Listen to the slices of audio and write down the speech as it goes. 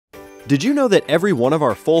Did you know that every one of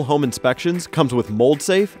our full home inspections comes with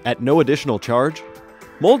MoldSafe at no additional charge?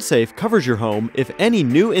 MoldSafe covers your home if any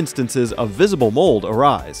new instances of visible mold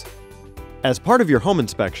arise. As part of your home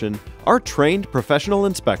inspection, our trained professional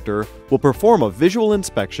inspector will perform a visual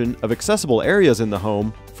inspection of accessible areas in the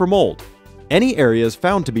home for mold. Any areas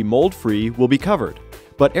found to be mold-free will be covered,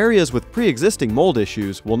 but areas with pre-existing mold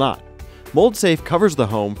issues will not. MoldSafe covers the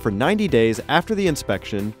home for 90 days after the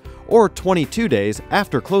inspection or 22 days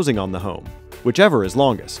after closing on the home, whichever is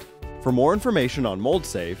longest. For more information on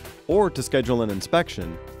MoldSafe or to schedule an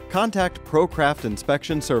inspection, contact Procraft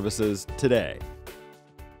Inspection Services today.